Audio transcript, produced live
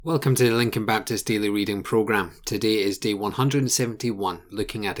Welcome to the Lincoln Baptist Daily Reading Programme. Today is day 171,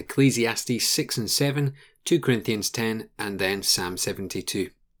 looking at Ecclesiastes 6 and 7, 2 Corinthians 10, and then Psalm 72.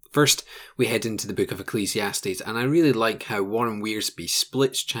 First, we head into the book of Ecclesiastes, and I really like how Warren Wiersbe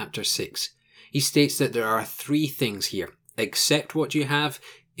splits chapter 6. He states that there are three things here: accept what you have,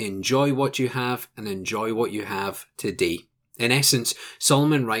 enjoy what you have, and enjoy what you have today. In essence,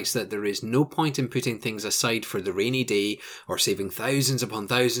 Solomon writes that there is no point in putting things aside for the rainy day or saving thousands upon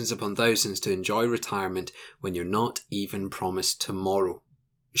thousands upon thousands to enjoy retirement when you're not even promised tomorrow.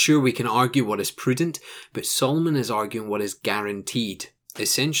 Sure, we can argue what is prudent, but Solomon is arguing what is guaranteed.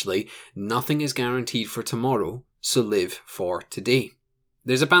 Essentially, nothing is guaranteed for tomorrow, so live for today.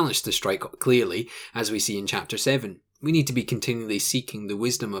 There's a balance to strike clearly, as we see in chapter 7. We need to be continually seeking the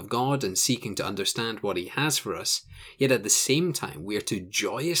wisdom of God and seeking to understand what He has for us. Yet at the same time, we are to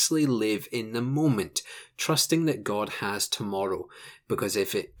joyously live in the moment, trusting that God has tomorrow. Because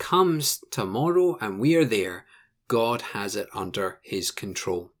if it comes tomorrow and we are there, God has it under His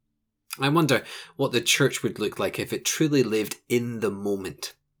control. I wonder what the church would look like if it truly lived in the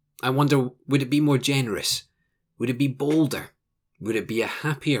moment. I wonder, would it be more generous? Would it be bolder? Would it be a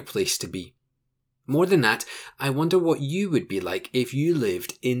happier place to be? More than that, I wonder what you would be like if you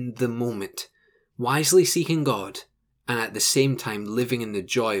lived in the moment, wisely seeking God, and at the same time living in the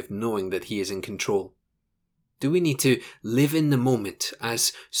joy of knowing that He is in control. Do we need to live in the moment,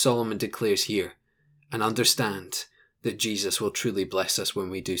 as Solomon declares here, and understand that Jesus will truly bless us when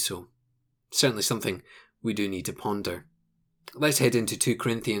we do so? Certainly something we do need to ponder. Let's head into 2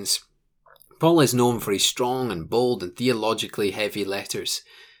 Corinthians. Paul is known for his strong and bold and theologically heavy letters.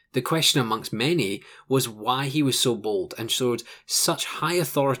 The question amongst many was why he was so bold and showed such high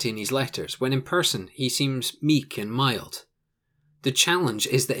authority in his letters, when in person he seems meek and mild. The challenge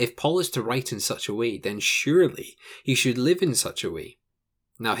is that if Paul is to write in such a way, then surely he should live in such a way.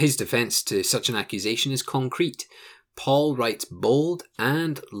 Now, his defense to such an accusation is concrete. Paul writes bold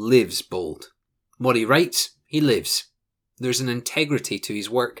and lives bold. What he writes, he lives. There's an integrity to his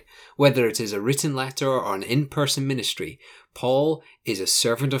work. Whether it is a written letter or an in-person ministry, Paul is a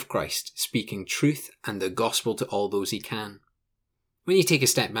servant of Christ, speaking truth and the gospel to all those he can. When you take a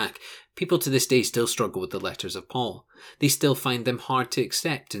step back, people to this day still struggle with the letters of Paul. They still find them hard to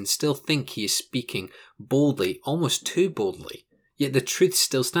accept and still think he is speaking boldly, almost too boldly. Yet the truth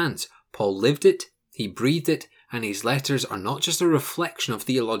still stands. Paul lived it, he breathed it, and his letters are not just a reflection of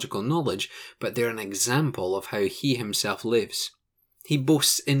theological knowledge, but they're an example of how he himself lives. He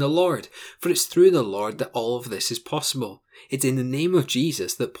boasts in the Lord, for it's through the Lord that all of this is possible. It's in the name of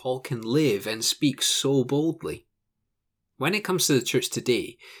Jesus that Paul can live and speak so boldly. When it comes to the church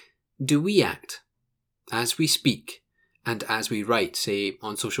today, do we act as we speak and as we write, say,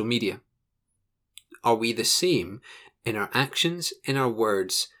 on social media? Are we the same in our actions, in our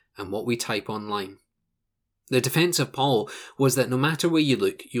words, and what we type online? The defense of Paul was that no matter where you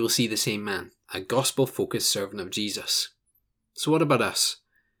look, you will see the same man, a gospel-focused servant of Jesus. So what about us?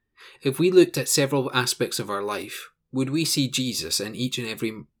 If we looked at several aspects of our life, would we see Jesus in each and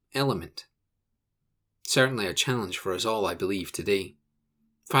every element? Certainly a challenge for us all, I believe, today.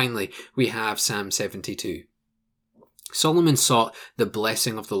 Finally, we have Psalm 72. Solomon sought the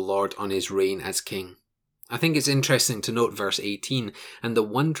blessing of the Lord on his reign as king. I think it's interesting to note verse 18 and the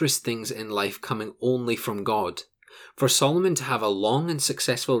wondrous things in life coming only from God. For Solomon to have a long and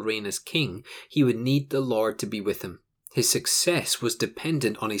successful reign as king, he would need the Lord to be with him. His success was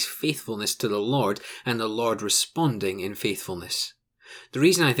dependent on his faithfulness to the Lord and the Lord responding in faithfulness. The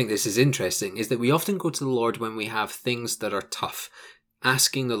reason I think this is interesting is that we often go to the Lord when we have things that are tough,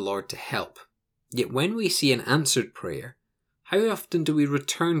 asking the Lord to help. Yet when we see an answered prayer, how often do we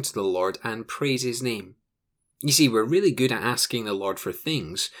return to the Lord and praise His name? You see, we're really good at asking the Lord for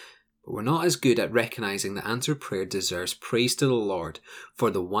things, but we're not as good at recognizing that answered prayer deserves praise to the Lord, for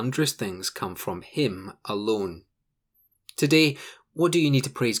the wondrous things come from Him alone. Today, what do you need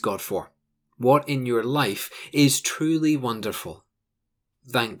to praise God for? What in your life is truly wonderful?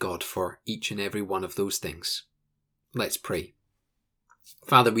 Thank God for each and every one of those things. Let's pray.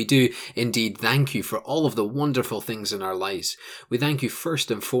 Father, we do indeed thank You for all of the wonderful things in our lives. We thank You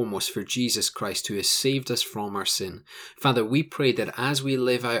first and foremost for Jesus Christ, who has saved us from our sin. Father, we pray that as we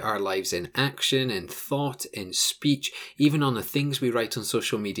live out our lives in action, in thought, in speech, even on the things we write on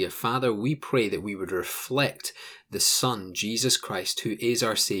social media, Father, we pray that we would reflect the Son, Jesus Christ, who is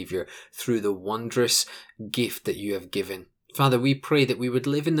our Saviour, through the wondrous gift that You have given. Father, we pray that we would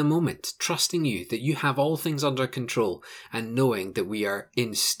live in the moment, trusting You, that You have all things under control, and knowing that we are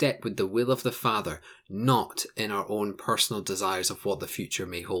in step with the will of the Father, not in our own personal desires of what the future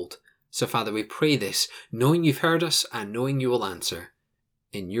may hold. So Father, we pray this, knowing You've heard us and knowing You will answer.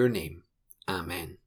 in your name. Amen.